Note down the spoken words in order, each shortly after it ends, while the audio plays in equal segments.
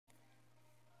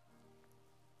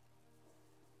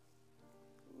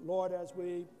Lord, as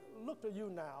we look to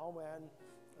you now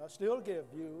and still give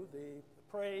you the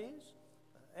praise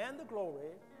and the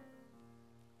glory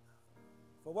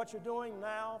for what you're doing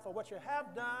now, for what you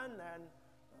have done, and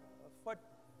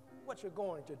what you're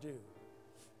going to do.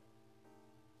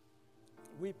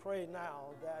 We pray now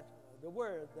that the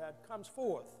word that comes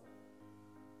forth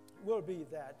will be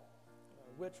that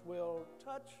which will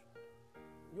touch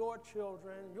your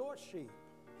children, your sheep,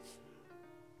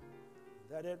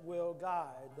 that it will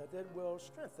guide, that it will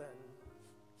strengthen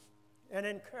and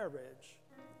encourage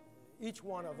each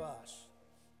one of us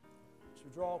to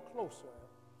draw closer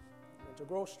and to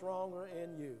grow stronger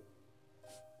in you.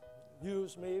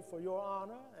 Use me for your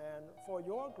honor and for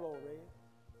your glory.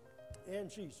 In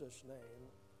Jesus' name,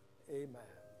 amen,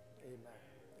 amen,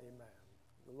 amen.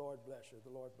 The Lord bless you,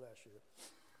 the Lord bless you.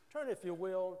 Turn, if you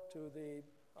will, to the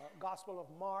Gospel of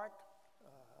Mark.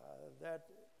 That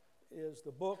is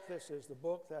the book, this is the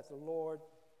book that the Lord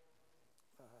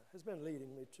has been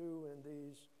leading me to in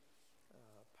these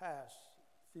past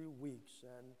few weeks.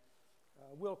 And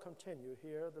we'll continue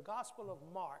here. The Gospel of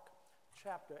Mark,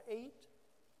 chapter 8,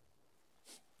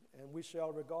 and we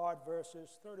shall regard verses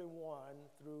 31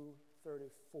 through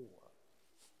 34.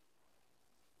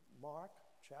 Mark,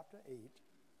 chapter 8,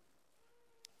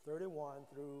 31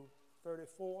 through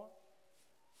 34.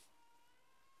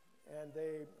 And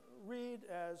they read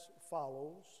as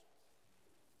follows.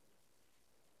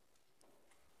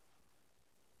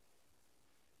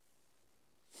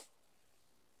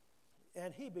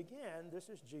 And he began, this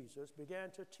is Jesus,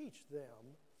 began to teach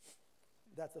them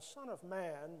that the Son of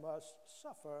Man must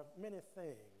suffer many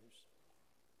things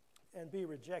and be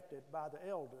rejected by the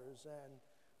elders and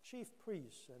chief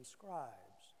priests and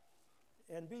scribes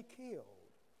and be killed,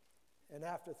 and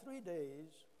after 3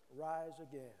 days rise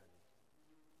again.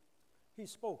 He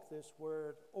spoke this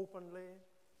word openly.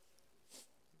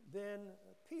 Then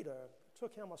Peter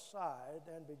took him aside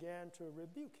and began to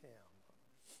rebuke him.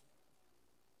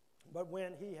 But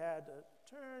when he had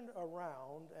turned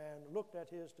around and looked at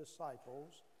his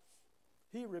disciples,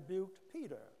 he rebuked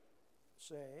Peter,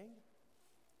 saying,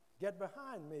 "Get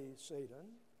behind me,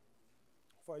 Satan,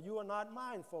 for you are not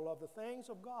mindful of the things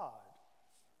of God,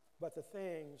 but the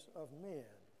things of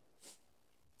men."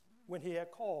 When he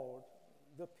had called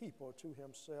the people to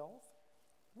himself,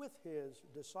 with his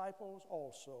disciples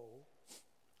also,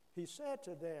 he said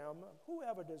to them,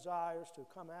 "Whoever desires to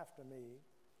come after me,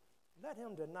 let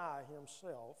him deny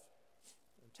himself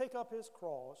and take up his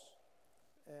cross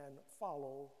and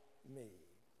follow me."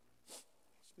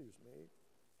 Excuse me.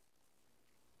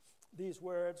 These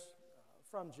words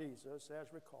from Jesus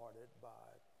as recorded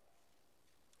by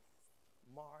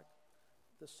Mark.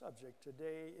 The subject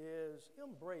today is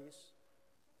embrace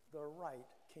the right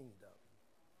kingdom.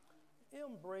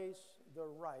 Embrace the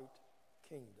right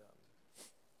kingdom.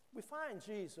 We find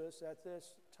Jesus at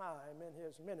this time in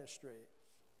his ministry.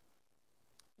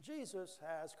 Jesus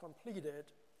has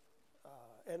completed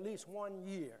at least 1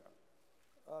 year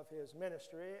of his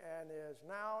ministry and is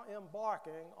now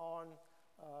embarking on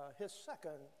his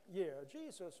second year.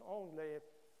 Jesus only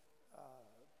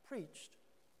preached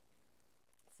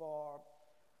for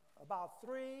about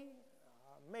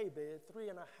maybe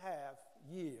 3.5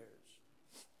 years.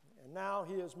 And now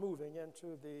he is moving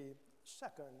into the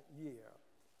second year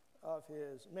of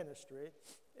his ministry.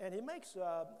 And he makes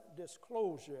a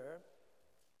disclosure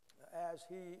as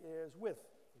he is with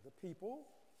the people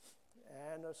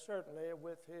and certainly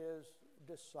with his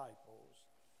disciples.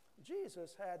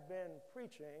 Jesus had been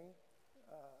preaching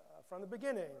from the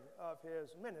beginning of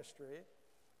his ministry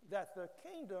that the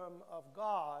kingdom of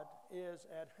God is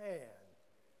at hand.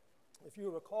 If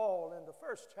you recall in the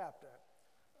first chapter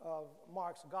of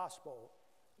Mark's gospel,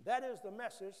 that is the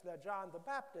message that John the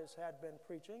Baptist had been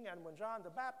preaching. And when John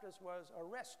the Baptist was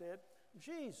arrested,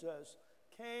 Jesus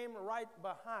came right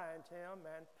behind him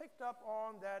and picked up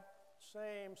on that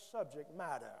same subject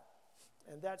matter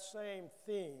and that same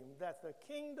theme, that the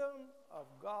kingdom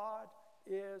of God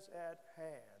is at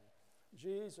hand.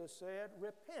 Jesus said,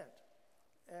 "Repent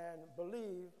and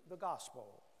believe the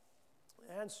gospel."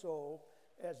 And so,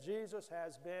 as Jesus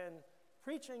has been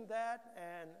preaching that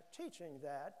and teaching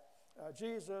that,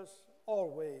 Jesus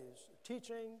always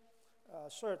teaching,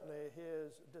 certainly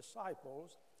his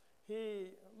disciples,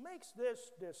 he makes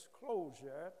this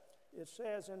disclosure. It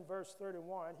says in verse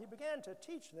 31, he began to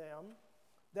teach them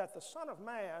that the Son of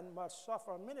Man must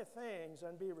suffer many things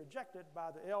and be rejected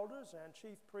by the elders and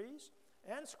chief priests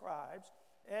and scribes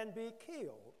and be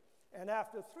killed, and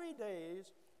after 3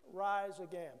 days rise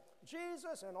again.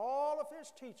 Jesus, in all of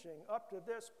his teaching up to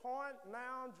this point,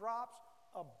 now drops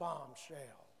a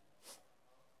bombshell.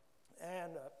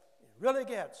 And really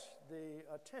gets the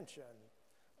attention,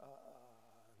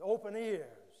 the open ears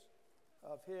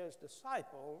of his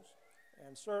disciples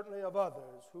and certainly of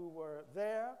others who were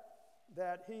there,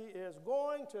 that he is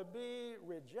going to be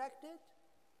rejected,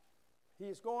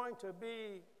 he's going to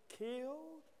be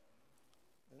killed,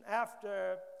 and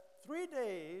after 3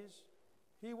 days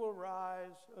he will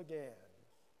rise again.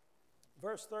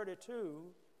 Verse 32,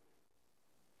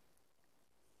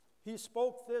 he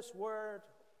spoke this word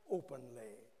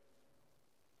openly.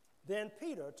 Then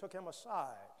Peter took him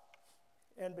aside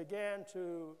and began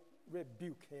to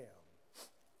rebuke him.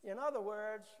 In other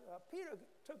words, Peter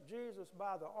took Jesus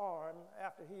by the arm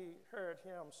after he heard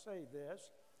him say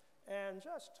this and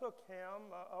just took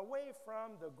him away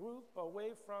from the group,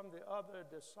 away from the other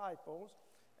disciples.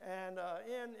 And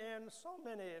in so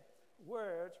many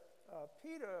words,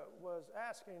 Peter was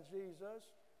asking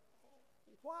Jesus,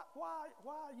 why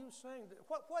are you saying that?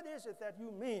 What is it that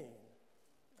you mean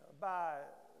by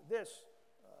this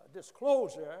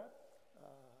disclosure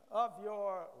of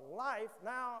your life,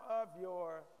 now of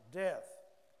your death,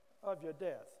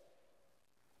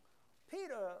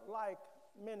 Peter, like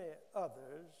many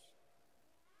others,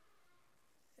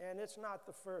 and it's not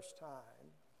the first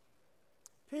time,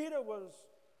 Peter was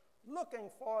looking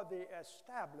for the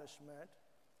establishment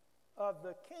of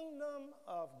the kingdom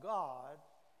of God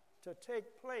to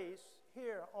take place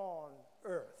here on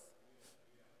earth.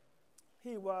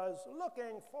 He was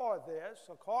looking for this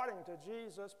according to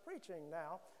Jesus' preaching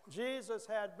now. Jesus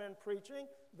had been preaching,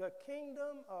 the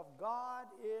kingdom of God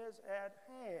is at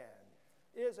hand.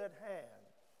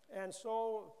 And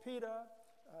so Peter,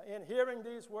 in hearing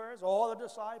these words, all the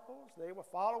disciples, they were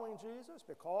following Jesus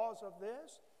because of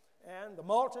this, and the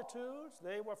multitudes,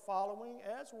 they were following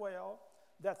as well,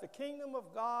 that the kingdom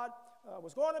of God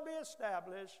was going to be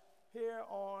established here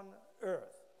on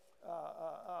earth.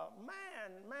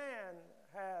 Man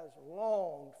has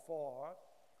longed for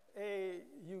a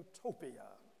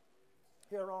utopia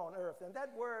here on earth. And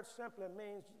that word simply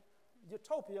means,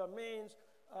 utopia means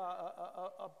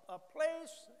a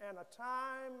place and a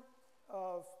time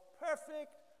of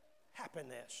perfect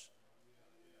happiness.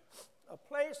 A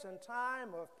place and time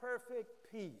of perfect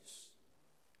peace.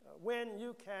 When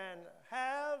you can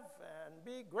have and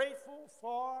be grateful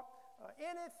for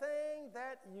anything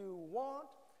that you want.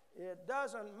 It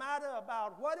doesn't matter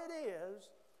about what it is,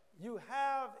 you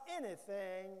have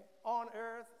anything on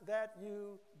earth that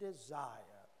you desire.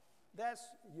 That's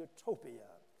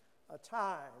utopia, a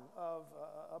time of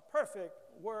a perfect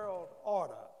world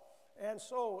order. And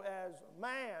so as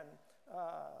man,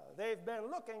 they've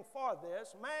been looking for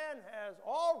this. Man has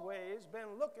always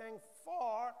been looking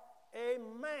for a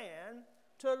man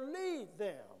to lead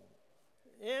them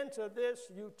into this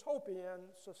utopian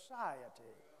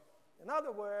society. In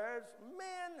other words,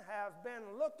 men have been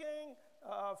looking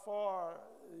for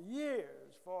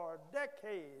years, for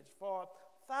decades, for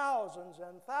thousands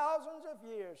and thousands of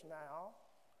years now.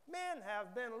 Men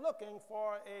have been looking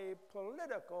for a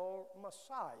political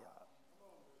Messiah.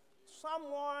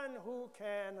 Someone who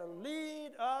can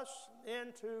lead us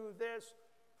into this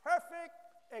perfect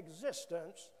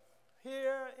existence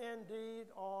here indeed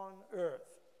on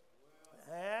earth.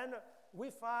 And we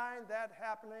find that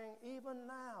happening even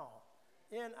now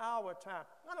in our time.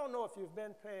 I don't know if you've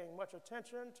been paying much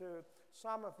attention to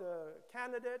some of the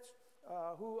candidates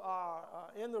who are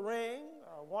in the ring,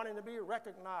 wanting to be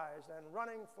recognized and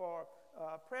running for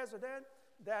president,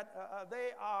 that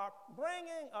they are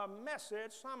bringing a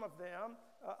message, some of them,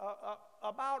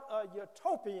 about a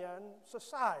utopian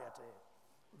society,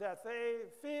 that they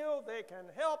feel they can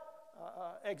help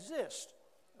exist,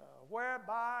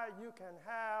 whereby you can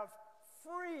have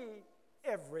free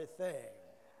everything.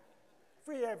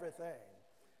 Free everything.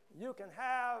 You can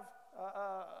have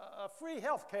free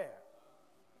health care.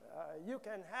 You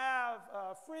can have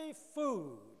free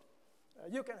food.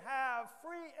 You can have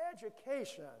free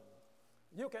education.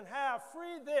 You can have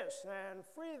free this and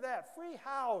free that, free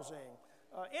housing,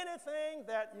 anything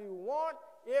that you want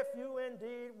if you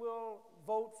indeed will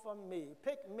vote for me,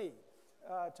 pick me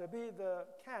to be the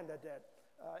candidate.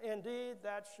 Indeed,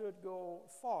 that should go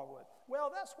forward.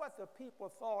 Well, that's what the people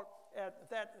thought at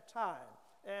that time.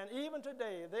 And even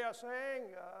today, they are saying,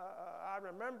 I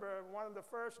remember one of the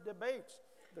first debates,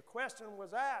 the question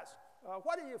was asked,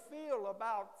 what do you feel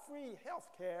about free health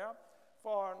care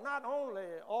for not only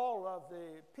all of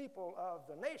the people of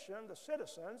the nation, the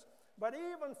citizens, but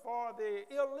even for the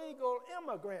illegal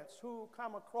immigrants who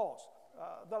come across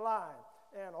the line?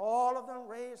 And all of them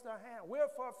raised their hand. We're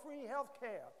for free health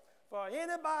care for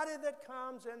anybody that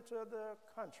comes into the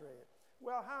country.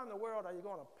 Well, how in the world are you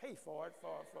going to pay for it,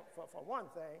 for one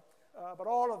thing? But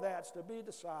all of that's to be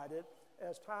decided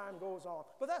as time goes on.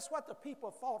 But that's what the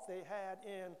people thought they had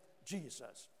in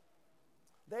Jesus.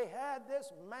 They had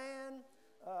this man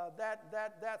that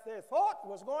they thought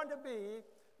was going to be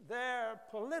their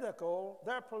political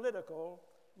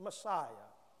Messiah.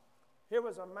 Here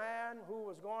was a man who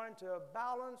was going to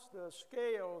balance the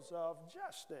scales of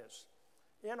justice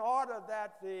in order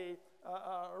that the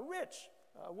rich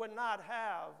would not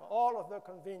have all of the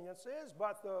conveniences,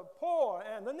 but the poor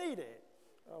and the needy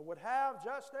would have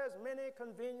just as many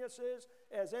conveniences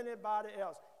as anybody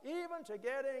else, even to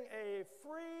getting a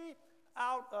free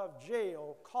out of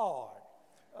jail card.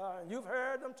 You've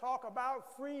heard them talk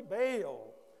about free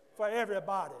bail for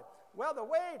everybody. Well, the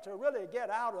way to really get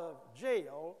out of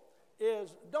jail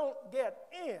is don't get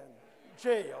in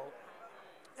jail,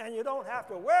 and you don't have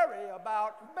to worry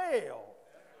about bail.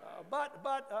 But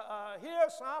here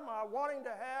some are wanting to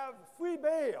have free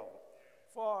bail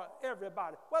for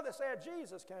everybody. Well, they said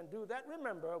Jesus can do that.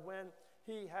 Remember when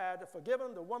he had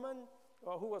forgiven the woman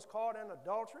who was caught in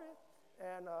adultery,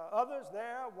 and others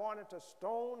there wanted to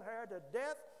stone her to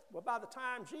death. Well, by the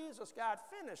time Jesus got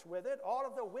finished with it, all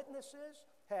of the witnesses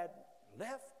had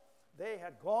left. They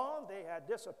had gone. They had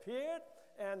disappeared.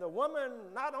 And the woman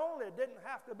not only didn't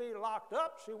have to be locked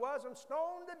up, she wasn't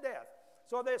stoned to death.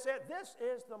 So they said, this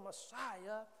is the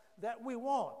Messiah that we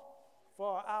want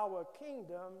for our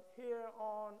kingdom here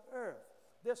on earth.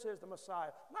 This is the Messiah.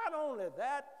 Not only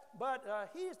that, but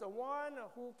he's the one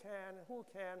who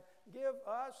can give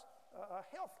us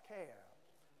health care,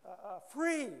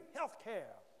 free health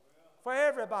care for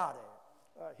everybody.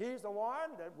 He's the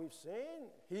one that we've seen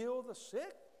heal the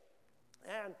sick.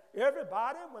 And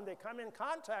everybody, when they come in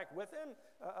contact with him,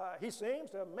 he seems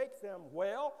to make them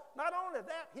well. Not only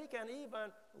that, he can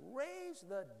even raise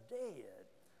the dead.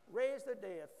 Raise the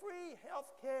dead. Free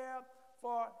health care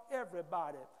for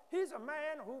everybody. He's a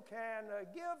man who can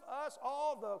give us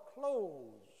all the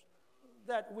clothes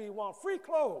that we want. Free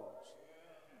clothes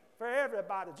for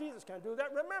everybody. Jesus can do that.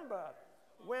 Remember,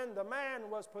 when the man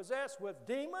was possessed with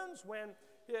demons, when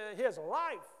his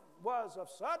life was of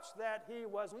such that he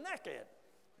was naked.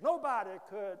 Nobody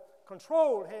could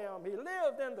control him. He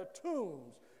lived in the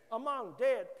tombs among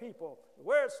dead people. The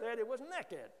word said he was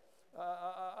naked.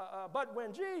 But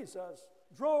when Jesus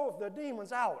drove the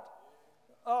demons out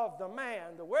of the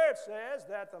man, the word says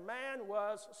that the man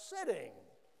was sitting,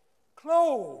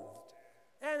 clothed,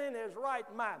 and in his right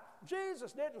mind.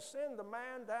 Jesus didn't send the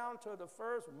man down to the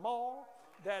first mall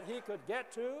that he could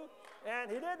get to,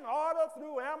 and he didn't order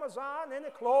through Amazon any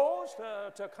clothes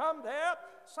to come there.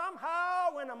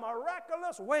 Somehow, in a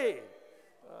miraculous way,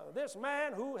 this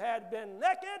man who had been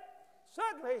naked,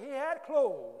 suddenly he had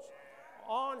clothes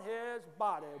on his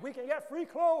body. We can get free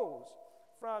clothes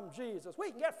from Jesus.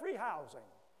 We can get free housing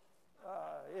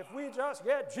if we just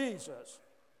get Jesus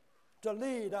to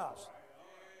lead us.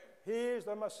 He's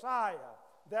the Messiah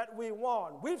that we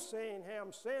want. We've seen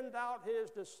him send out his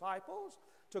disciples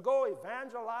to go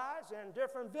evangelize in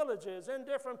different villages, in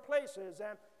different places,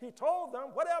 and he told them,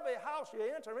 whatever house you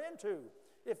enter into,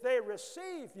 if they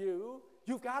receive you,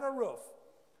 you've got a roof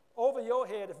over your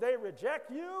head. If they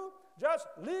reject you, just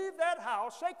leave that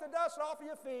house, shake the dust off of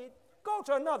your feet, go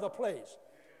to another place,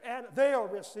 and they'll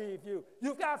receive you.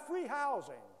 You've got free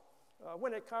housing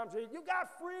when it comes to you. You've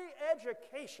got free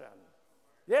education.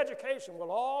 The education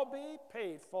will all be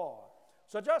paid for.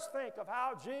 So just think of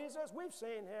how Jesus, we've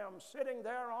seen him sitting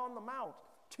there on the mount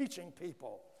teaching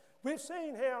people. We've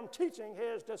seen him teaching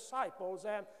his disciples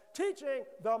and teaching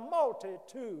the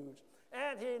multitudes.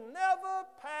 And he never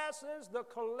passes the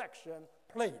collection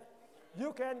plate.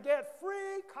 You can get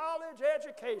free college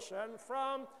education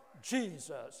from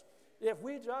Jesus if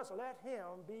we just let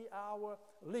him be our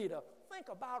leader. Think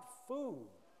about food.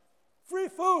 Free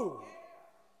food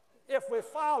if we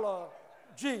follow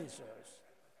Jesus.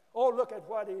 Oh, look at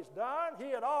what he's done. He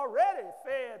had already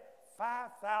fed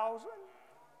 5,000.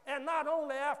 And not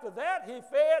only after that, he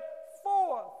fed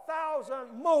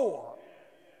 4,000 more.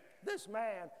 This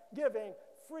man giving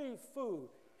free food.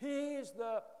 He's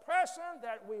the person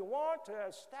that we want to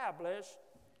establish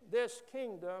this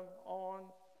kingdom on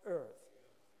earth.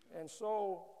 And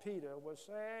so Peter was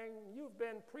saying, you've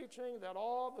been preaching that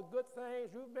all the good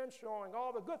things, you've been showing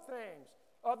all the good things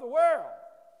of the world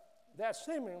that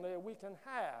seemingly we can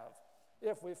have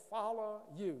if we follow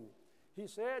you. He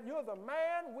said, you're the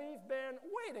man we've been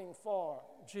waiting for,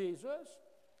 Jesus.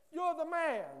 You're the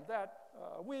man that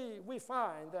we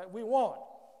find that we want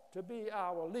to be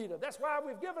our leader. That's why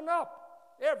we've given up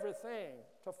everything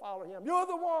to follow him. You're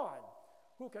the one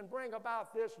who can bring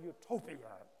about this utopia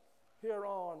here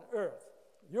on earth.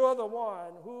 You're the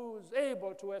one who's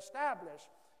able to establish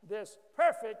this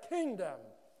perfect kingdom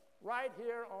right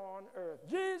here on earth.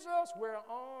 Jesus, we're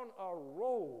on a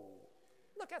roll.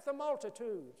 Look at the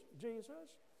multitudes,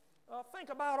 Jesus. Think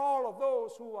about all of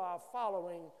those who are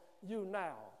following you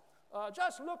now.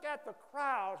 Just look at the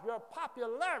crowds. Your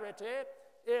popularity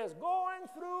is going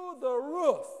through the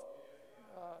roof.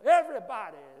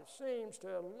 Everybody seems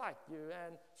to like you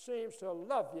and seems to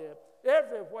love you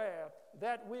everywhere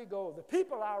that we go. The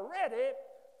people are ready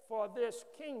for this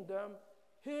kingdom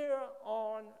here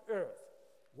on earth,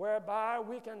 whereby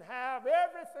we can have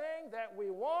everything that we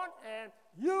want and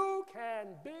you can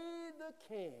be the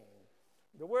king.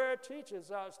 The word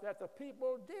teaches us that the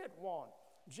people did want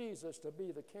Jesus to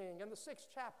be the king. In the 6th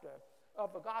chapter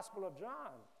of the Gospel of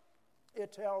John,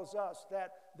 it tells us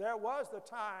that there was the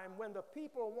time when the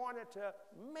people wanted to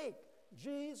make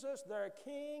Jesus their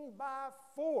king by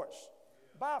force,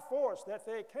 that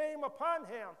they came upon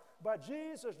him. But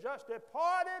Jesus just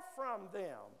departed from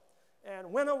them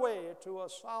and went away to a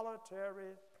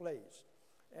solitary place.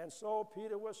 And so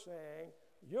Peter was saying,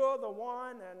 you're the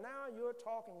one, and now you're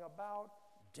talking about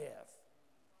death.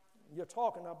 You're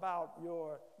talking about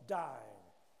your dying.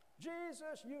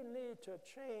 Jesus, you need to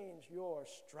change your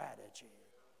strategy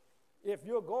if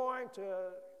you're going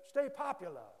to stay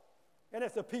popular and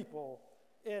if the people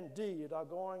indeed are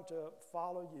going to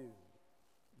follow you.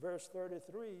 Verse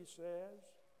 33 says,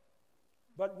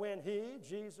 but when he,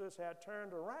 Jesus, had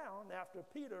turned around after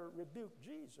Peter rebuked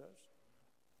Jesus,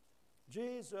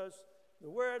 the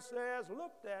word says,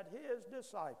 looked at his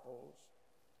disciples,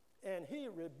 and he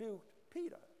rebuked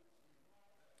Peter,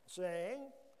 saying,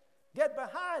 get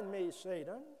behind me,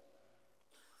 Satan,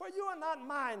 for you are not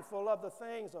mindful of the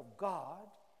things of God,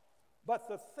 but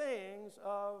the things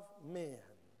of men.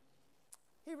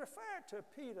 He referred to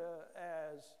Peter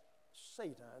as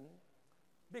Satan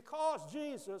because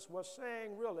Jesus was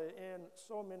saying really in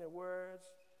so many words,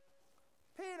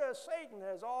 Peter, Satan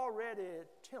has already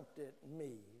tempted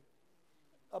me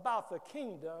about the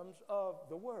kingdoms of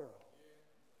the world.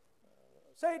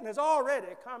 Satan has already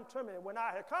come to me when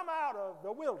I had come out of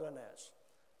the wilderness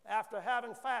after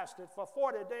having fasted for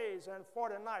 40 days and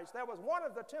 40 nights. That was one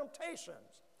of the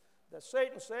temptations that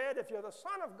Satan said, if you're the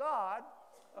Son of God,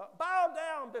 bow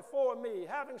down before me,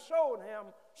 having shown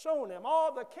him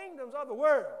all the kingdoms of the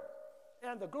world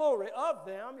and the glory of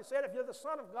them. He said, if you're the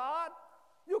Son of God,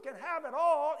 you can have it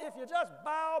all if you just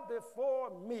bow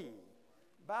before me.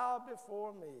 Bow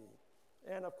before me.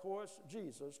 And of course,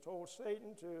 Jesus told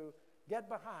Satan to get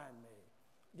behind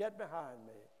me. Get behind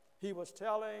me. He was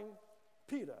telling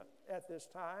Peter at this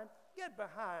time, get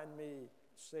behind me,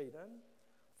 Satan,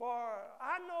 for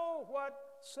I know what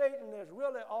Satan is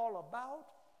really all about.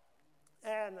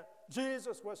 And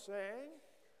Jesus was saying,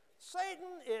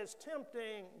 Satan is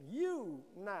tempting you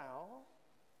now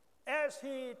as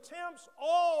he tempts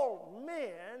all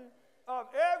men of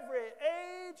every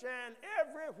age and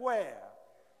everywhere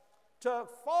to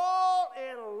fall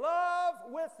in love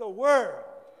with the world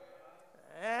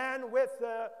and with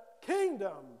the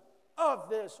kingdom of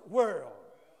this world,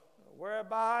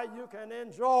 whereby you can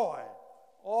enjoy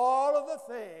all of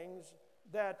the things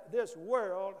that this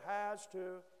world has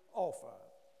to offer.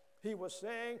 He was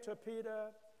saying to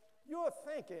Peter, you're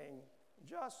thinking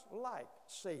just like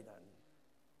Satan,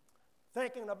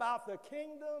 thinking about the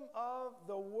kingdom of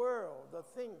the world, the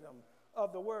kingdom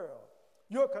of the world.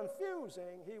 You're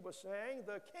confusing, he was saying,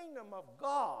 the kingdom of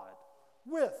God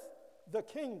with the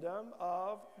kingdom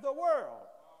of the world.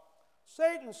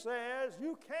 Satan says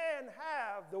you can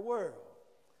have the world,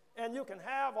 and you can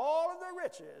have all of the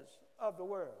riches of the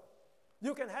world.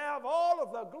 You can have all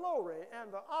of the glory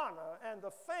and the honor and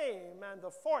the fame and the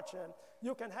fortune.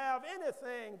 You can have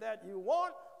anything that you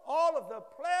want, all of the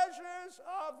pleasures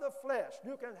of the flesh.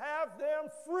 You can have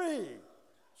them free.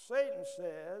 Satan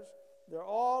says they're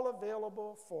all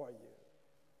available for you.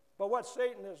 But what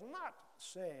Satan is not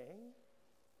saying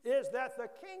is that the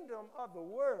kingdom of the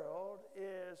world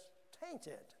is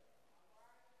tainted.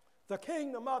 The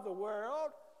kingdom of the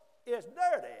world is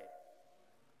dirty.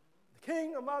 The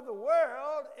kingdom of the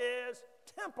world is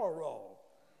temporal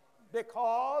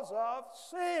because of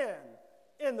sin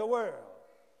in the world.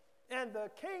 And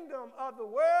the kingdom of the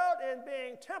world in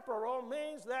being temporal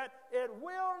means that it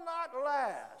will not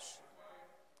last.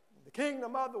 The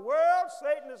kingdom of the world,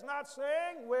 Satan is not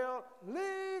saying, will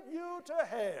lead you to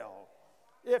hell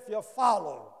if you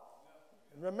follow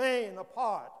and remain a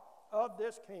part of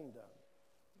this kingdom.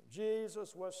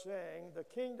 Jesus was saying the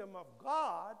kingdom of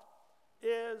God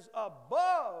is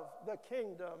above the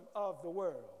kingdom of the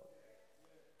world.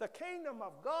 The kingdom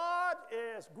of God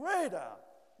is greater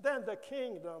than the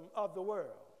kingdom of the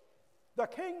world. The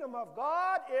kingdom of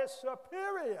God is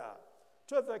superior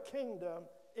to the kingdom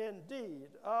indeed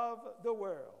of the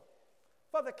world.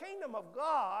 For the kingdom of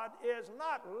God is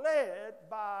not led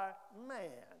by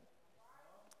man.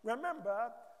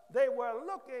 Remember, they were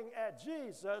looking at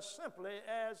Jesus simply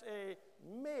as a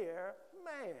mere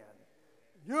man.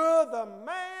 You're the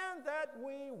man that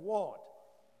we want.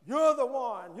 You're the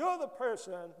one. You're the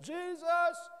person. Jesus,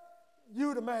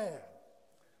 you the man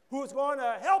who's going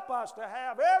to help us to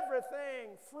have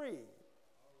everything free.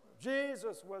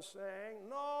 Jesus was saying,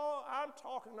 no, I'm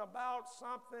talking about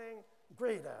something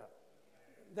greater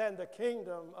than the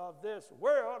kingdom of this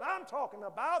world. I'm talking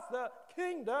about the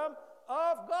kingdom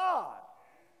of God.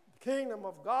 The kingdom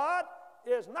of God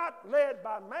is not led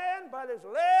by man, but is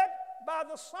led by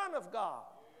the Son of God.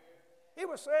 He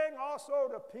was saying also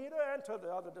to Peter and to the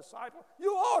other disciples,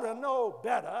 you ought to know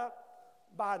better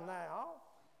by now,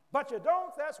 but you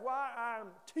don't. That's why I'm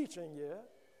teaching you.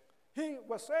 He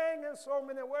was saying in so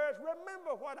many words,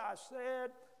 remember what I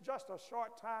said just a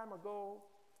short time ago.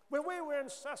 When we were in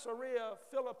Caesarea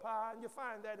Philippi, and you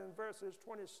find that in verses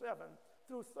 27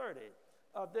 through 30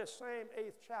 of this same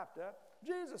 8th chapter,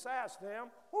 Jesus asked them,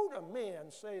 who do men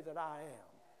say that I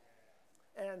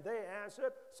am? And they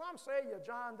answered, some say you're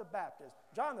John the Baptist.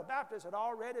 John the Baptist had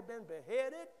already been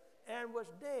beheaded and was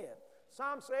dead.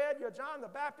 Some said you're John the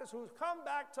Baptist who's come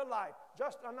back to life,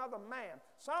 just another man.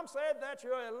 Some said that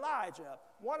you're Elijah,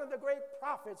 one of the great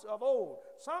prophets of old.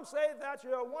 Some say that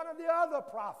you're one of the other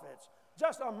prophets,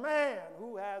 just a man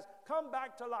who has come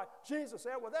back to life. Jesus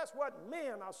said, well, that's what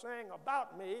men are saying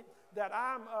about me, that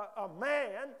I'm a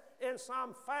man in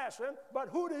some fashion, but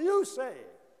who do you say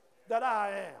that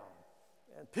I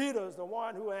am? And Peter's the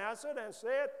one who answered and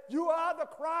said, you are the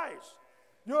Christ.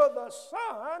 You're the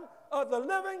Son of the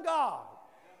living God.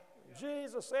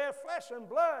 Jesus said, flesh and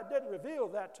blood didn't reveal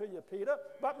that to you, Peter,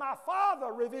 but my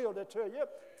Father revealed it to you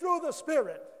through the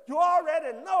Spirit. You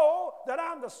already know that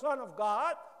I'm the Son of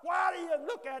God. Why do you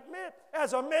look at me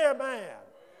as a mere man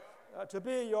to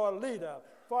be your leader?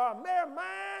 For a mere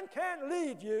man can't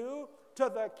lead you to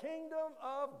the kingdom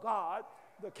of God.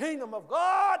 The kingdom of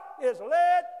God is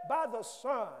led by the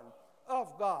Son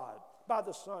of God, by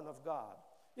the Son of God.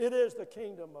 It is the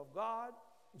kingdom of God.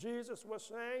 Jesus was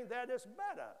saying that it's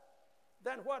better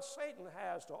than what Satan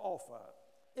has to offer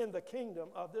in the kingdom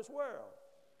of this world.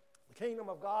 The kingdom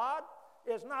of God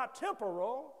is not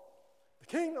temporal. The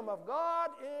kingdom of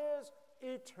God is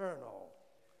eternal.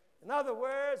 In other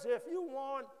words, if you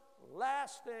want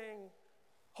lasting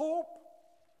hope,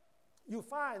 you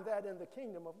find that in the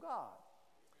kingdom of God.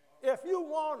 If you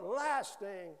want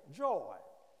lasting joy,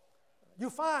 you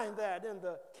find that in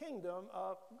the kingdom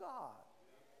of God.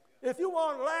 If you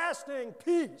want lasting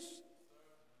peace,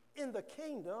 in the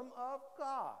kingdom of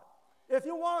God. If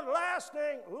you want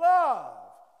lasting love,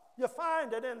 you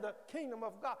find it in the kingdom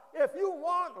of God. If you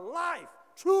want life,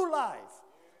 true life,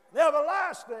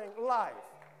 everlasting life,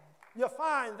 you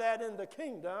find that in the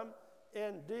kingdom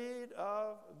indeed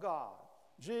of God.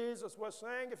 Jesus was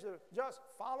saying, if you just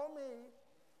follow me,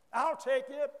 I'll take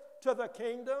you to the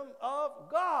kingdom of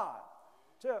God,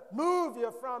 to move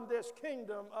you from this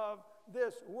kingdom of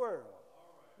this world.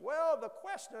 Well, the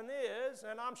question is,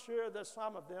 and I'm sure that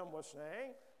some of them were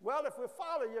saying, well, if we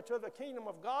follow you to the kingdom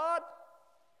of God,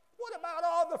 what about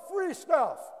all the free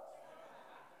stuff?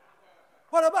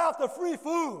 What about the free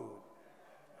food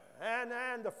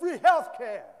and the free health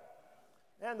care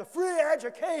and the free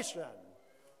education,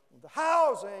 the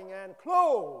housing and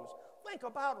clothes? Think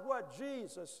about what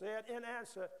Jesus said in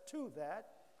answer to that.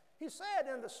 He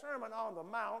said in the Sermon on the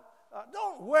Mount,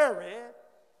 don't worry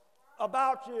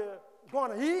about you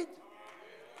going to eat.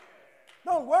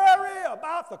 Don't worry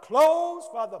about the clothes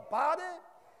for the body,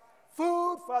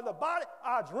 food for the body,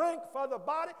 or drink for the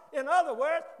body. In other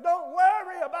words, don't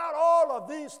worry about all of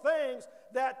these things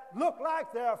that look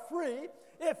like they're free.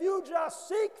 If you just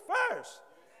seek first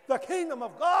the kingdom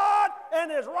of God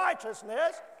and his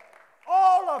righteousness,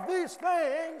 all of these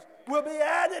things will be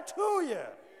added to you.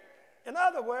 In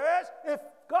other words, if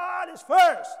God is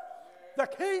first, the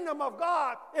kingdom of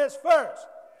God is first,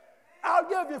 I'll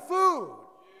give you food.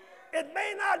 It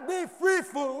may not be free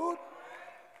food,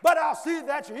 but I'll see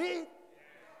that you eat.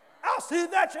 I'll see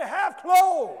that you have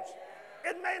clothes.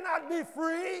 It may not be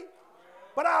free,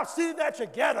 but I'll see that you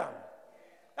get them.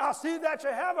 I'll see that you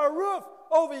have a roof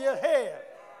over your head.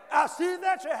 I'll see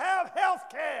that you have health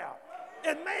care.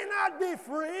 It may not be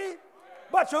free,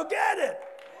 but you'll get it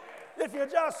if you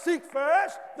just seek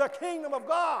first the kingdom of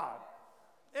God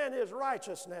and his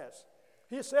righteousness.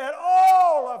 He said,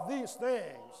 all of these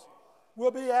things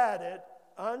will be added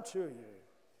unto you.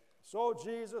 So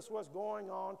Jesus was going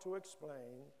on to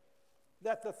explain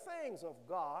that the things of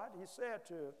God, he said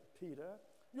to Peter,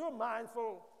 You're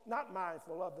mindful, not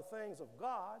mindful of the things of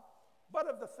God, but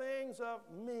of the things of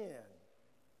men.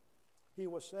 He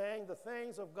was saying the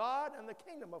things of God and the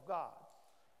kingdom of God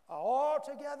are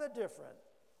altogether different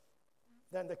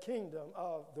than the kingdom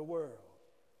of the world.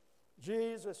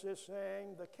 Jesus is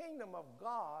saying the kingdom of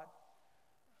God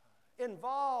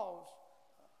involves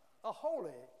a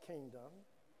holy kingdom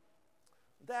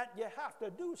that you have to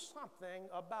do something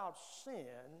about sin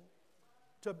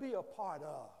to be a part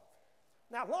of.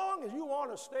 Now, as long as you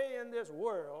want to stay in this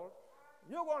world,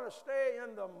 you're going to stay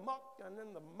in the muck and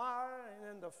in the mire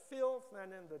and in the filth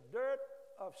and in the dirt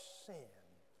of sin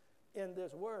in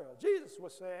this world. Jesus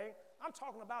was saying, I'm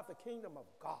talking about the kingdom of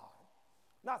God,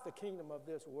 not the kingdom of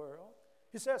this world.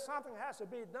 He says something has to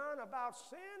be done about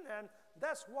sin, and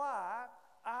that's why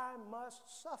I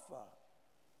must suffer.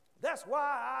 That's why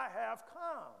I have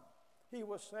come, he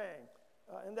was saying.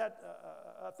 In that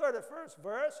 31st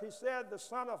verse, he said, the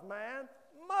Son of Man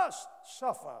must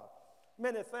suffer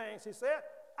many things. He said,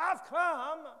 I've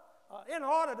come in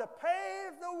order to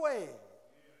pave the way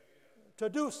to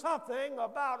do something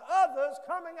about others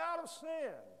coming out of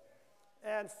sin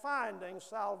and finding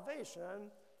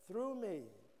salvation through me.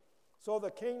 So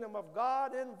the kingdom of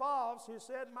God involves, he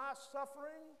said, my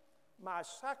suffering, my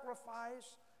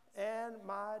sacrifice, and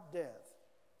my death.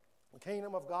 The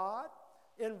kingdom of God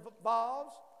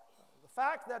involves the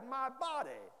fact that my body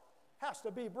has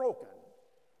to be broken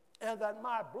and that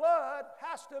my blood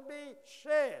has to be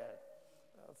shed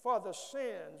for the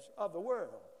sins of the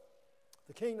world.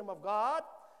 The kingdom of God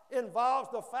involves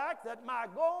the fact that my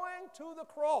going to the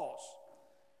cross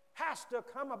has to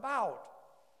come about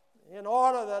in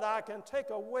order that I can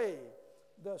take away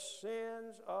the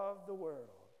sins of the world.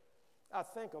 I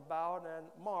think about and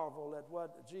marvel at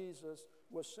what Jesus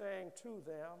was saying to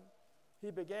them.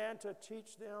 He began to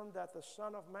teach them that the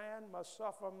Son of Man must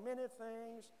suffer many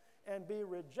things and be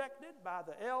rejected by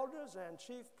the elders and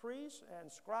chief priests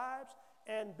and scribes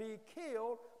and be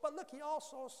killed. But look, he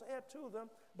also said to them,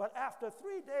 but after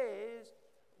 3 days,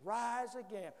 rise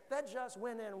again. That just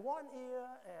went in one ear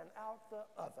and out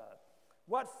the other.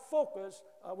 What focused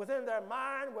within their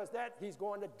mind was that he's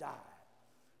going to die,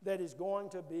 that he's going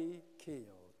to be killed.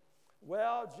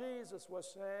 Well, Jesus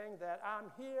was saying that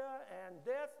I'm here and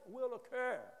death will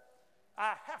occur.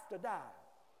 I have to die.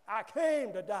 I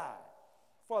came to die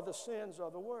for the sins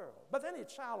of the world. But then he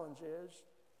challenges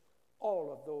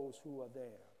all of those who are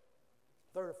there.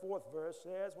 34th verse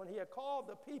says, when he had called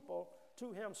the people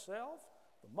to himself,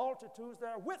 the multitudes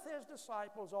there with his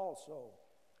disciples also,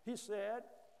 he said,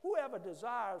 whoever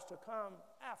desires to come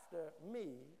after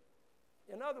me.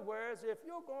 In other words, if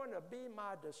you're going to be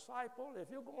my disciple, if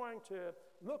you're going to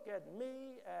look at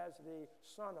me as the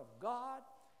Son of God,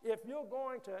 if you're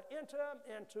going to enter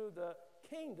into the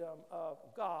kingdom of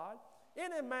God,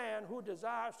 any man who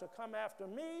desires to come after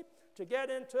me to get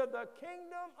into the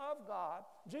kingdom of God,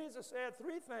 Jesus said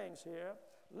 3 things here.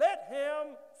 Let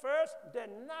him first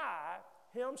deny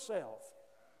himself.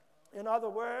 In other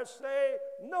words, say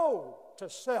no to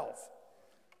self.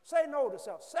 Say no to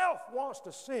self. Self wants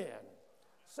to sin.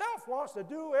 Self wants to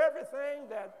do everything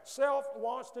that self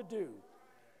wants to do.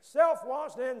 Self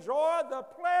wants to enjoy the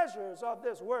pleasures of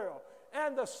this world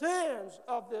and the sins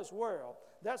of this world.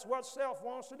 That's what self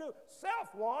wants to do.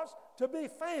 Self wants to be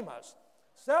famous.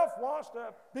 Self wants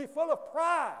to be full of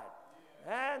pride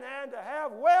and to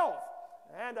have wealth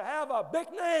and to have a big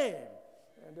name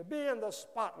and to be in the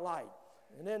spotlight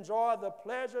and enjoy the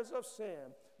pleasures of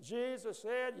sin. Jesus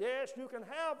said, yes, you can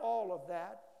have all of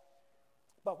that,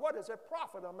 but what does it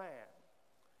profit a man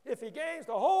if he gains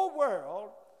the whole world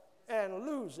and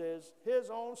loses his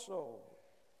own soul?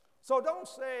 So don't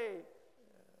say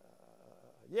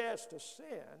yes to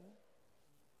sin.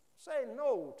 Say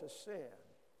no to sin,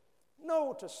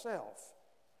 no to self,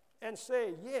 and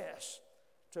say yes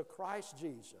to Christ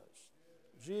Jesus.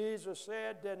 Jesus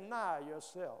said, deny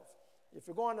yourself. If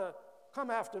you're going to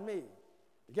come after me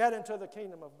to get into the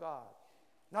kingdom of God,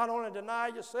 not only deny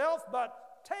yourself,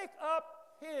 but take up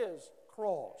his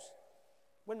cross.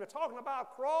 When we're talking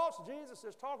about cross, Jesus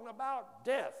is talking about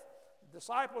death. The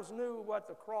disciples knew what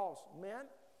the cross meant.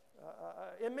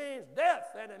 It means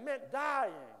death, and it meant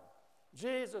dying.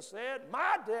 Jesus said,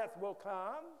 my death will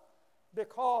come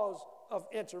because of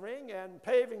entering and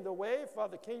paving the way for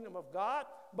the kingdom of God,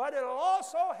 but it'll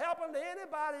also happen to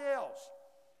anybody else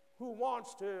who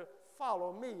wants to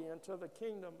follow me into the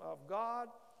kingdom of God.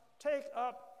 Take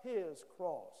up his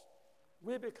cross.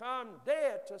 We become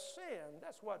dead to sin.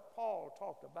 That's what Paul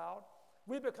talked about.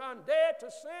 We become dead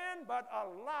to sin, but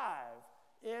alive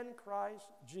in Christ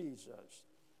Jesus.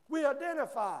 We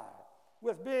identify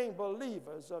with being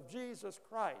believers of Jesus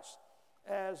Christ.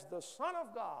 as the Son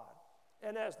of God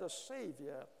and as the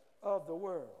Savior of the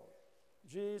world.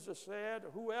 Jesus said,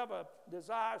 whoever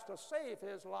desires to save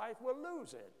his life will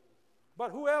lose it.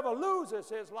 But whoever loses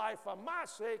his life for my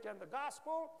sake and the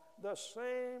gospel, the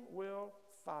same will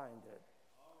find it.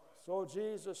 So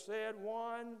Jesus said,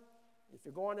 one, if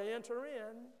you're going to enter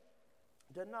in,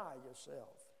 deny yourself.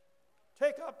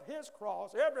 Take up his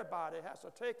cross. Everybody has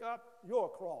to take up your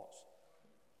cross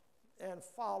and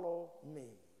follow me.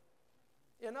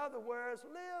 In other words,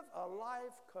 live a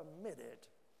life committed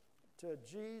to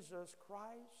Jesus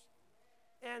Christ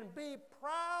and be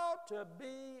proud to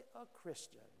be a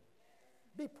Christian.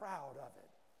 Be proud of it.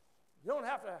 You don't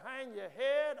have to hang your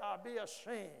head or be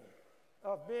ashamed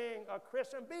of being a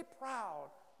Christian. Be proud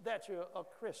that you're a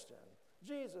Christian.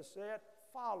 Jesus said,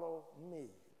 follow me.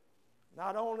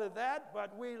 Not only that,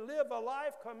 but we live a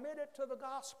life committed to the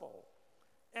gospel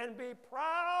and be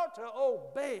proud to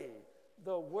obey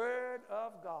the word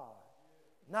of God,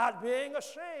 not being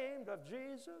ashamed of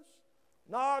Jesus,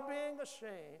 nor being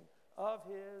ashamed of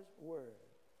his word.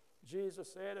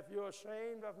 Jesus said, if you're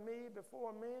ashamed of me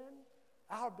before men,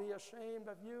 I'll be ashamed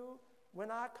of you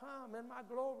when I come in my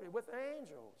glory with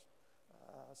angels.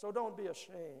 So don't be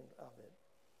ashamed of it.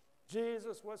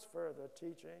 Jesus was further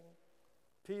teaching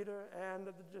Peter and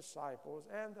the disciples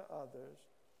and the others,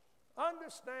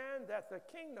 understand that the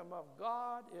kingdom of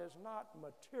God is not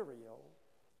material.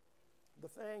 The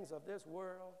things of this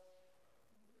world,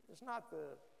 it's not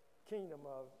the kingdom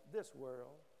of this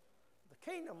world.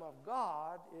 The kingdom of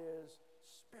God is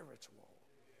spiritual.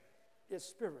 It's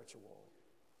spiritual.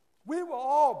 We were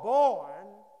all born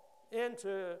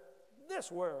into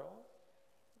this world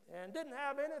and didn't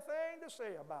have anything to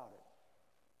say about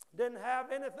it. Didn't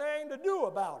have anything to do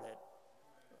about it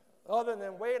other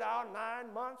than wait out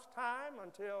 9 months' time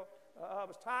until it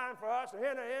was time for us to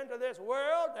enter into this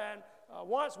world. And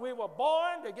once we were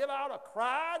born, to give out a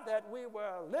cry that we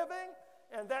were living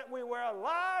and that we were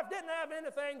alive. Didn't have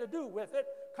anything to do with it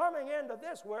coming into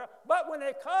this world. But when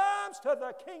it comes to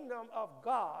the kingdom of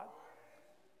God,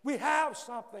 we have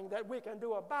something that we can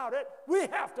do about it. We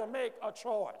have to make a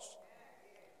choice.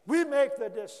 We make the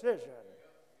decision.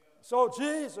 So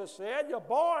Jesus said, you're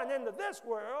born into this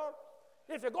world.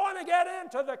 If you're going to get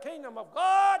into the kingdom of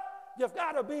God, you've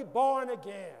got to be born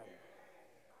again.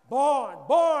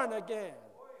 Born again.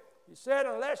 He said,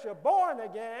 unless you're born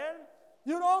again,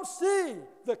 you don't see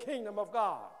the kingdom of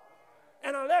God.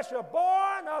 And unless you're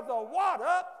born of the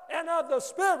water and of the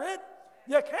Spirit,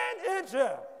 you can't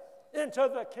enter into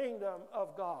the kingdom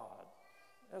of God.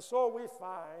 And so we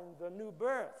find the new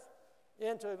birth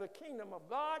into the kingdom of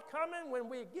God coming when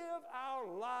we give our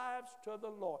lives to the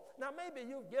Lord. Now, maybe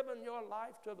you've given your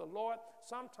life to the Lord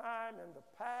sometime in the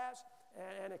past,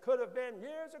 and it could have been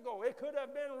years ago. It could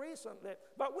have been recently.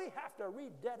 But we have to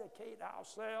rededicate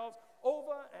ourselves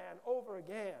over and over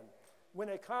again when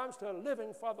it comes to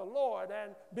living for the Lord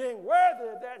and being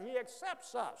worthy that he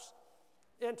accepts us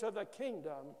into the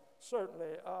kingdom,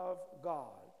 certainly, of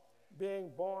God, being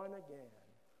born again.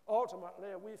 Ultimately,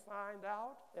 we find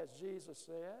out, as Jesus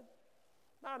said,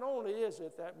 not only is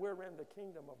it that we're in the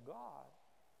kingdom of God,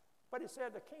 but he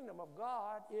said the kingdom of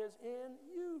God is in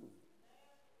you.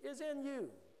 Is in you.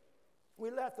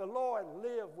 We let the Lord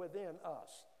live within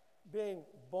us, being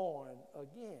born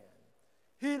again.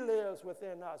 He lives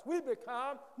within us. We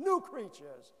become new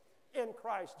creatures in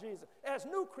Christ Jesus. As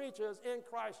new creatures in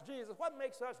Christ Jesus, what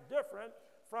makes us different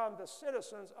from the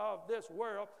citizens of this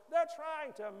world? They're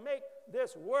trying to make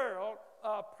this world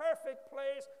a perfect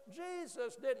place.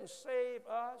 Jesus didn't save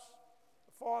us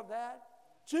for that.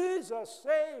 Jesus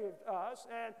saved us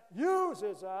and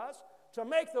uses us to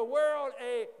make the world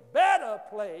a better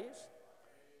place,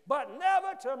 but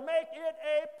never to make it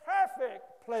a perfect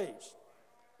place.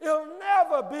 It'll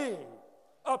never be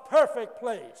a perfect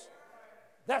place.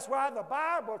 That's why the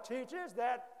Bible teaches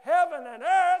that heaven and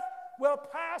earth will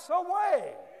pass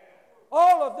away.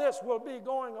 All of this will be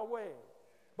going away.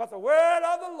 But the word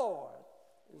of the Lord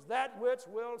is that which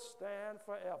will stand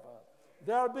forever.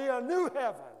 There'll be a new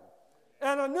heaven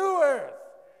and a new earth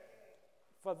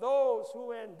for those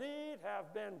who indeed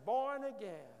have been born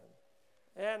again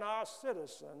and are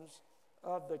citizens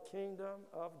of the kingdom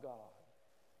of God.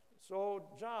 So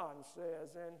John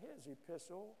says in his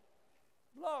epistle,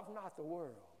 love not the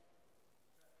world.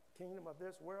 Kingdom of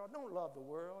this world. Don't love the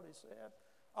world, he said,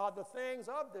 are the things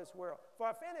of this world. For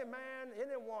if any man,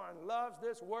 anyone loves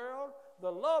this world,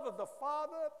 the love of the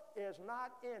Father is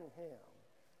not in him.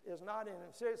 Is not in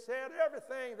him. It said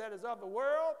everything that is of the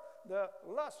world, the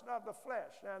lust of the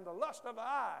flesh and the lust of the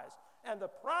eyes and the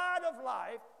pride of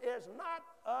life is not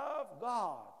of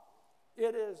God.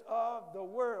 It is of the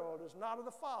world. It's not of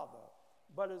the Father.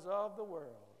 but is of the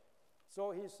world.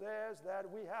 So he says that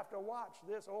we have to watch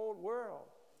this old world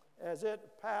as it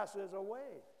passes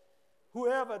away.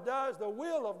 Whoever does the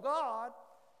will of God,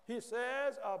 he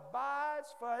says,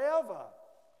 abides forever.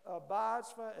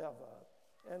 Abides forever.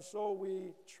 And so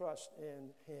we trust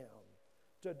in him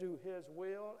to do his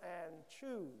will and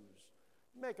choose,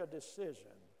 make a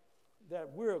decision that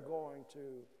we're going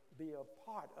to be a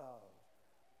part of,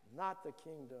 not the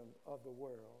kingdom of the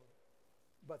world,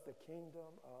 but the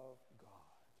kingdom of God.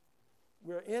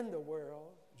 We're in the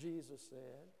world, Jesus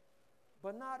said,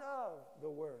 but not of the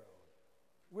world.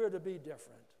 We're to be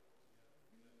different.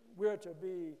 We're to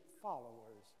be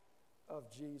followers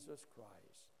of Jesus Christ.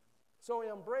 So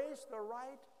embrace the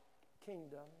right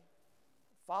kingdom,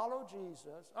 follow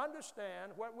Jesus,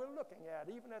 understand what we're looking at,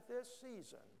 even at this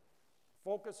season,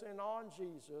 focusing on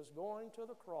Jesus going to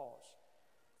the cross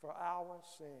for our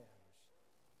sins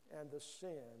and the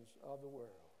sins of the world.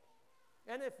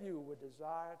 And if you would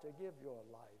desire to give your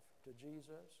life to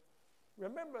Jesus,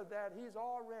 remember that he's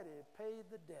already paid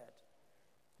the debt.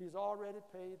 He's already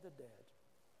paid the debt.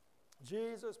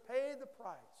 Jesus paid the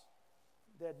price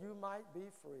that you might be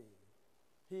free.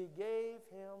 He gave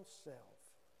himself.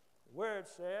 The word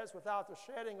says, without the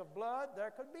shedding of blood,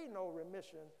 there could be no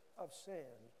remission of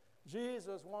sin.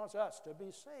 Jesus wants us to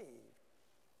be saved.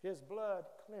 His blood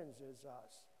cleanses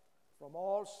us from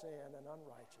all sin and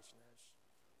unrighteousness.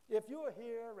 If you're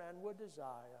here and would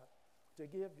desire to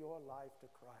give your life to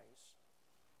Christ,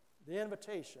 the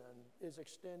invitation is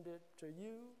extended to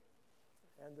you,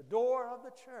 and the door of the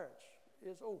church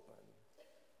is open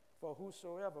for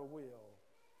whosoever will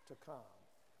to come.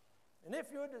 And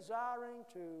if you're desiring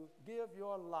to give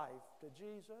your life to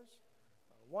Jesus,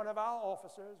 one of our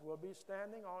officers will be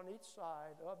standing on each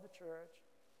side of the church.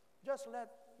 Just let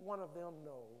one of them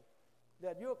know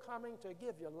that you're coming to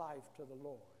give your life to the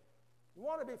Lord. You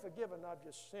want to be forgiven of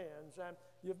your sins, and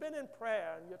you've been in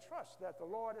prayer, and you trust that the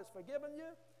Lord has forgiven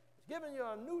you. He's given you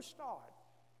a new start.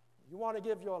 You want to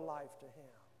give your life to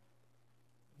him.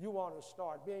 You want to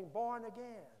start being born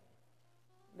again.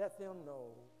 Let them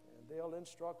know, and they'll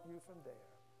instruct you from there.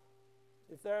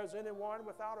 If there's anyone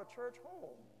without a church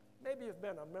home, maybe you've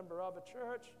been a member of a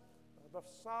church, but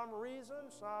for some reason,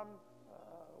 some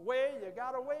way, you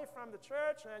got away from the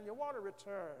church and you want to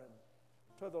return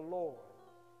to the Lord.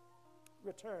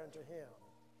 Return to him.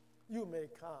 You may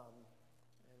come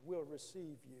and we'll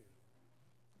receive you.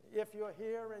 If you're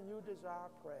here and you desire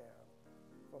prayer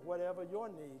for whatever your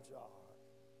needs are,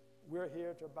 we're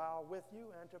here to bow with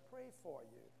you and to pray for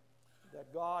you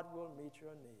that God will meet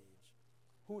your needs.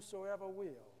 Whosoever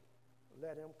will,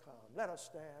 let him come. Let us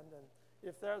stand, and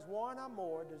if there's one or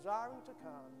more desiring to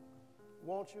come,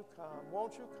 won't you come?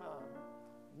 Won't you come?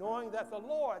 Knowing that the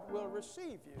Lord will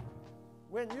receive you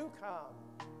when you come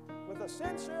with a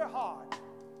sincere heart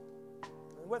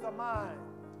and with a mind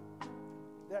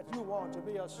that you want to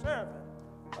be a servant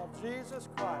of Jesus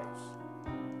Christ.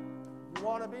 You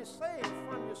want to be saved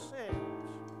from your sins.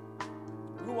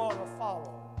 You want to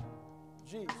follow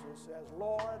Jesus as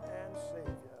Lord and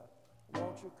Savior.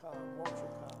 Won't you come? Won't you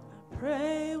come? I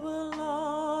pray we'll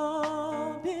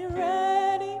all be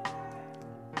ready.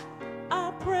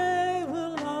 I pray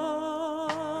we'll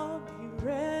all be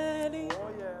ready.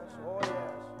 Oh yes, oh yes.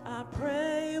 I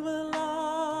pray we'll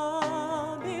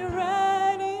all be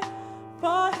ready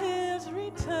for his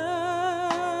return.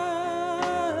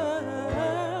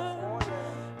 Oh yes.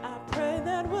 I pray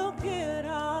that we'll get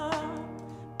our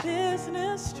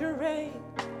business straight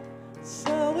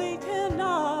so we can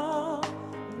all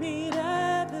meet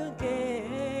at the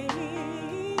gate.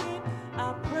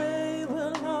 I pray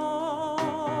we'll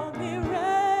all be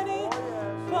ready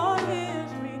for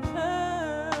his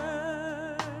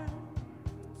return.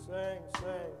 Sing,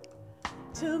 sing.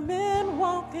 Two men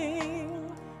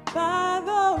walking by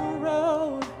the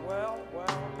road. Well.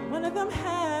 One of them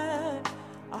had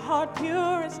a heart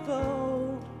pure as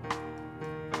gold.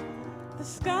 The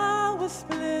sky was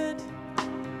split,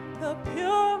 the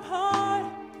pure of heart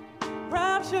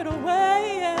raptured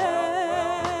away.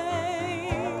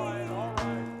 All right.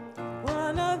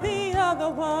 One of the other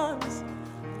ones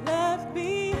left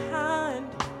behind,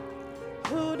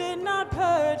 who did not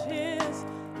purge his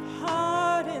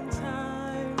heart in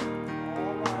time.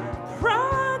 All right.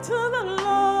 Cried to the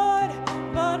Lord,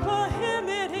 but for him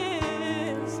it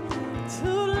is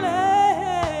too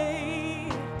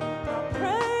late. I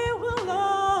pray we'll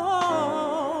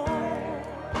all, I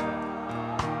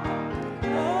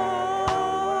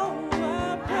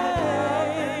pray,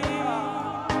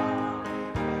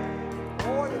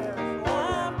 Oh yes, oh I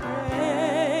pray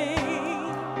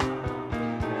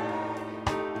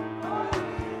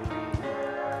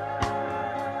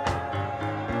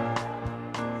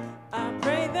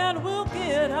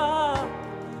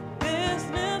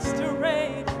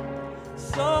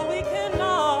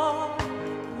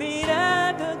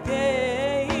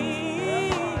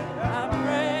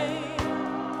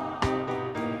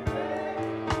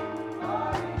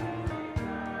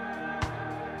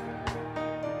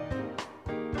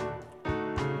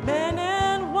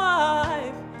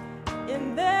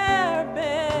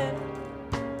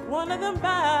them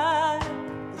by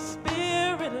the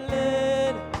Spirit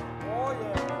led. Oh,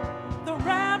 yeah. The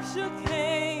rapture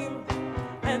came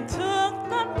and took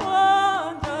that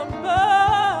one above.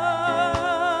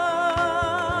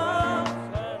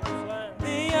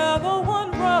 The other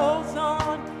one rose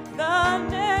on the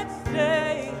next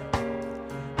day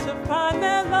to find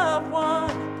their loved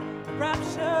one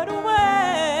raptured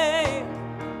away.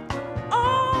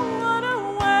 Oh, what a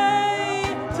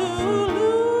way to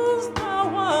lose the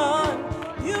one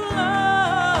you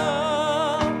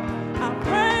love. I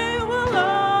pray, well,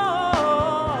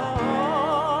 Lord,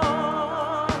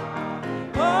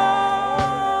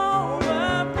 oh, I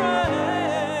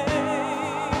pray,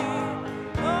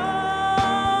 oh,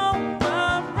 I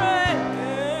pray.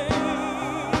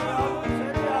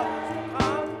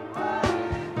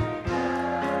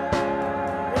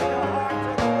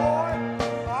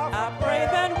 I pray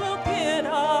that we'll get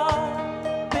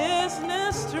our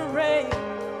business straight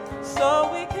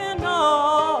so we can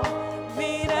all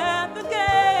meet at the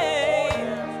gate.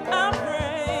 I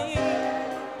pray.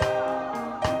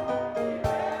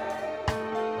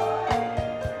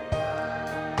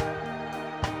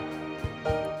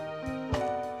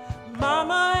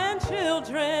 Mama and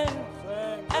children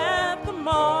at the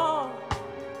mall.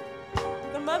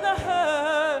 The mother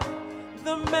heard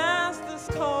the master's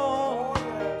call.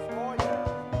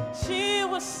 She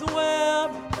was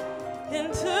swept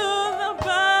into the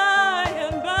by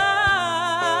and by.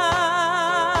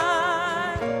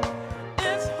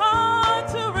 It's hard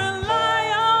to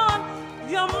rely on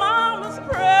your mama's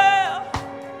prayer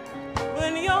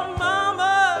when your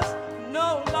mama's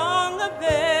no longer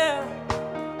there.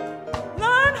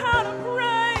 Learn how to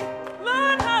pray,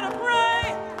 learn how to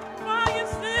pray while you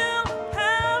still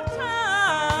have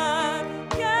time.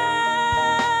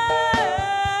 Yeah.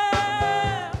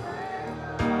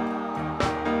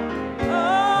 Oh,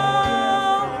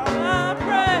 I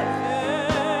pray.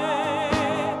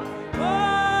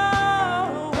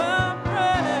 Oh, I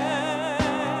pray.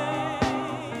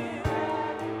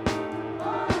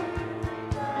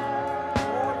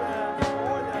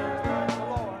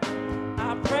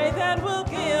 I pray that we'll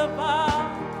give our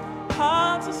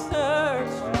hearts a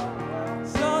search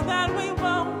so that we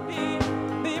won't be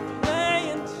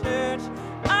playing church.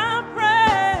 I pray.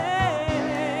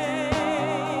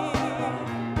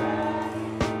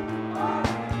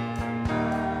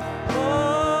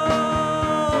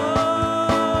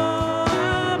 Oh,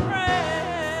 I pray.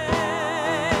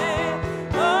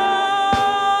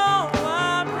 Oh,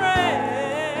 I pray.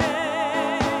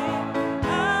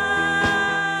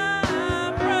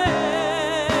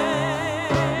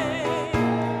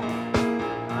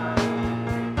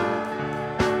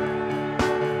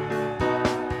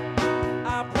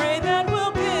 I pray that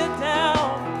we'll get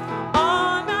down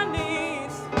on our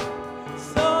knees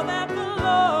so that the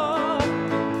Lord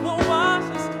will wash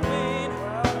us clean.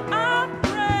 I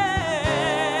pray.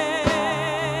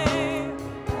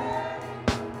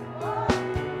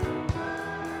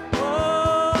 Oh,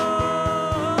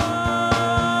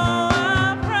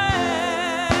 I pray.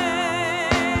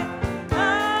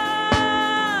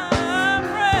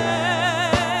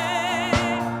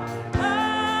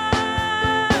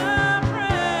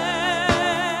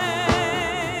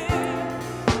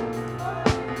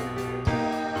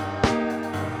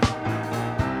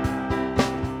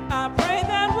 I pray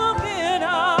that we'll get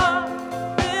our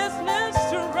business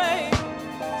straight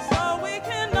so we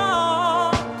can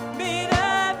all meet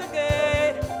at the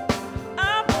gate.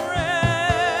 I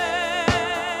pray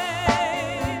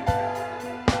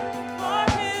for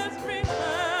His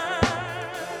return.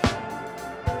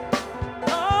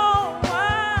 Oh,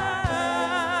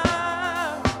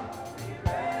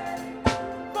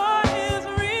 for His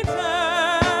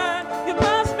return. You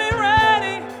must be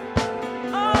ready.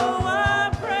 Oh, I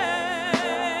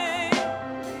pray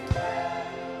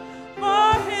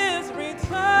for His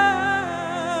return.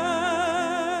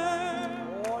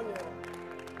 Oh, yeah.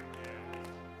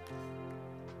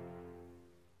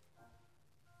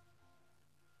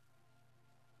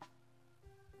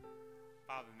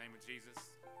 Father, in the name of Jesus,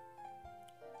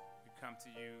 we come to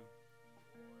you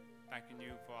thanking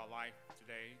you for our life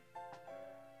today,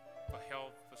 for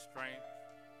health, for strength,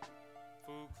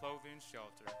 food, clothing,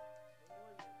 shelter.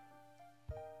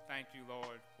 Thank you,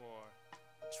 Lord, for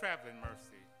traveling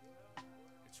mercy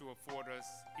that you afford us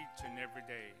each and every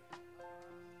day.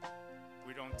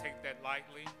 We don't take that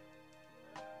lightly.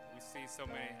 We see so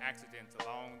many accidents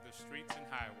along the streets and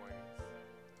highways.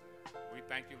 We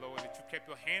thank you, Lord, that you kept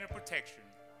your hand of protection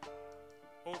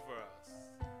over us.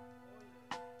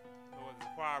 Lord, the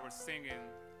choir was singing,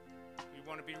 we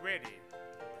want to be ready,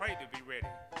 pray to be ready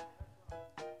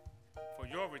for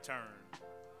your return.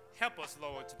 Help us,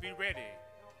 Lord, to be ready.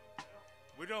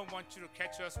 We don't want you to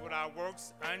catch us with our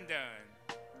works undone.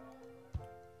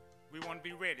 We want to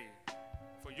be ready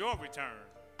for your return.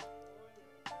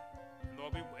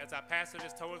 Lord, as our pastor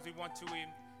just told us, we want to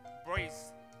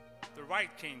embrace the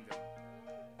right kingdom.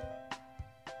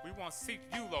 We want to seek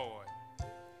you, Lord.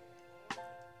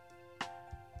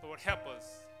 Lord, help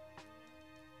us.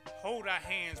 Hold our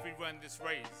hands, we run this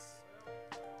race,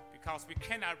 because we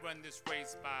cannot run this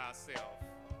race by ourselves.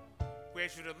 We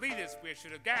ask you to lead us, we ask you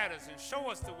to guide us and show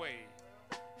us the way.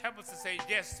 Help us to say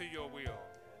yes to your will.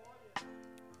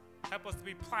 Help us to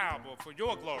be pliable for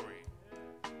your glory.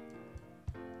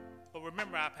 Lord,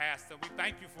 remember our pastor. We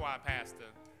thank you for our pastor.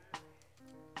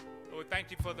 Lord,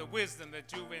 thank you for the wisdom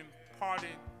that you've imparted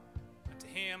to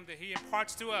him, that he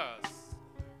imparts to us.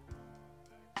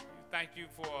 Thank you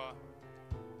for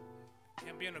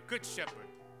him being a good shepherd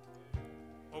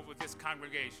over this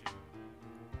congregation.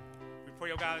 We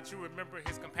pray, oh God, that you remember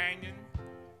his companion.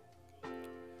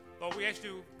 Lord, we ask you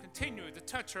to continue to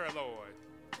touch her, Lord,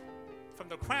 from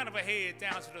the crown of her head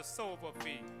down to the sole of her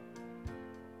feet.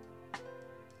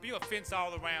 Be a fence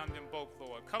all around them both,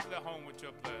 Lord. Cover their home with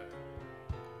your blood.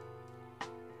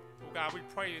 Oh God, we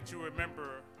pray that you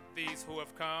remember these who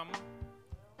have come.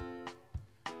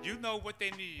 You know what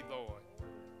they need, Lord.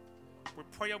 We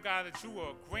pray, oh God, that you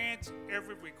will grant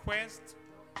every request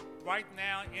right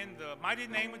now in the mighty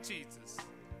name of Jesus.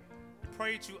 We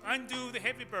pray that you undo the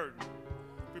heavy burden.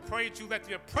 We pray that you let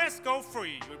the oppressed go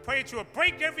free. We pray that you will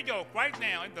break every yoke right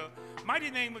now in the mighty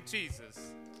name of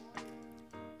Jesus.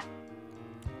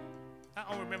 Not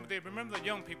only remember the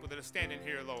young people that are standing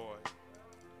here, Lord.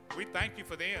 We thank you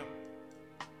for them.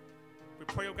 We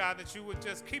pray, oh God, that you would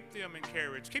just keep them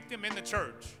encouraged, keep them in the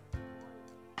church.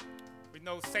 We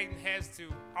know Satan has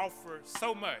to offer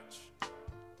so much.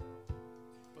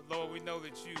 But Lord, we know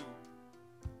that you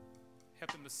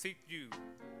help them to seek you.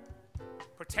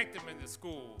 Protect them in the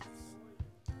schools.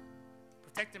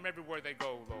 Protect them everywhere they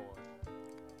go, Lord.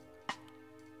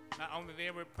 Not only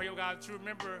them, we pray, oh God, that you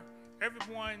remember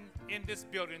everyone in this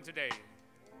building today.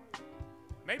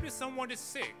 Maybe someone is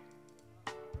sick.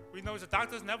 We know the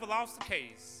doctors never lost a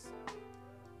case.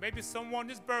 Maybe someone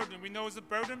is burdened. We know he's a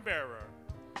burden bearer.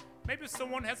 Maybe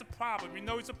someone has a problem. We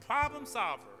know he's a problem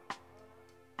solver.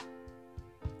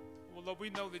 Well, Lord, we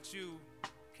know that you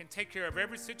can take care of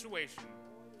every situation.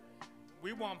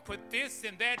 We want to put this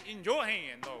and that in your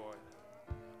hand, Lord.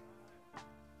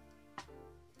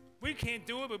 We can't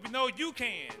do it, but we know you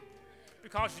can.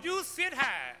 Because you sit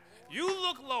high. You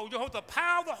look low. You hold the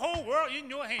power of the whole world in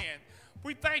your hand.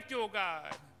 We thank you, oh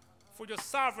God, for your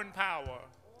sovereign power.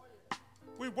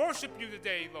 We worship you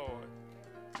today, Lord.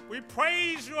 We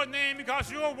praise your name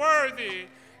because you're worthy.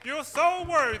 You're so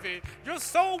worthy. You're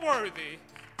so worthy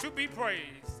to be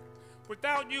praised.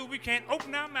 Without you, we can't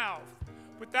open our mouth.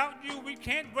 Without you, we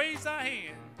can't raise our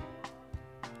hand.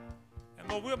 And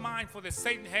Lord, we're mindful that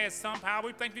Satan has some power.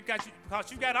 We thank you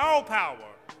because you got all power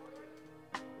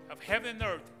of heaven and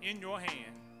earth in your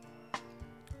hand.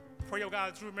 Pray, oh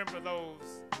God, that you remember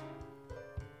those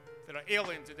that are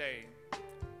ailing today.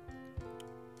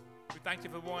 We thank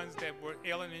you for the ones that were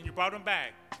ailing and you brought them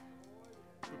back.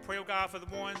 We pray, oh God, for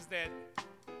the ones that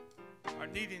are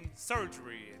needing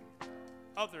surgery and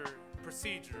other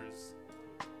procedures.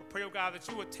 We pray, oh God, that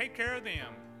you would take care of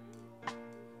them.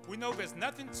 We know there's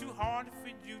nothing too hard for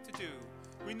you to do.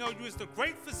 We know you as the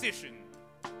great physician.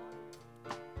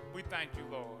 We thank you,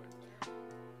 Lord.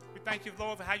 We thank you,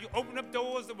 Lord, for how you open up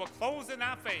doors that were closed in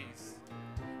our face.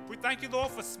 We thank you,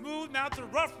 Lord, for smoothing out the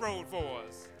rough road for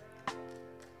us.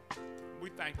 We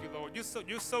thank you, Lord.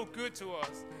 You're so good to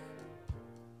us.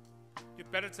 You're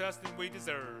better to us than we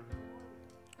deserve.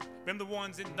 Remember the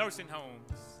ones in nursing homes.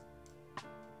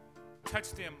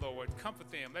 Touch them, Lord.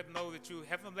 Comfort them. Let them know that you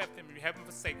haven't left them and you haven't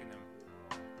forsaken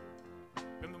them.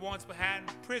 Remember the ones behind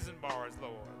prison bars,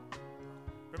 Lord.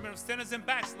 Remember sinners and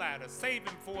backsliders. Save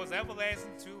them for us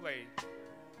everlasting too late.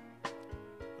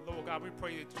 But Lord God, we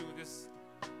pray that you just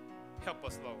help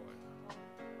us, Lord.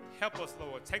 Help us,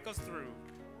 Lord. Take us through.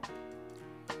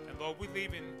 And Lord, we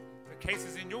leaving the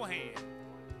cases in your hand.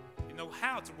 You know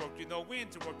how to work. You know when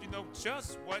to work. You know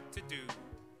just what to do.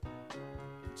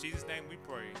 In Jesus' name we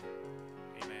pray.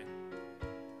 Amen.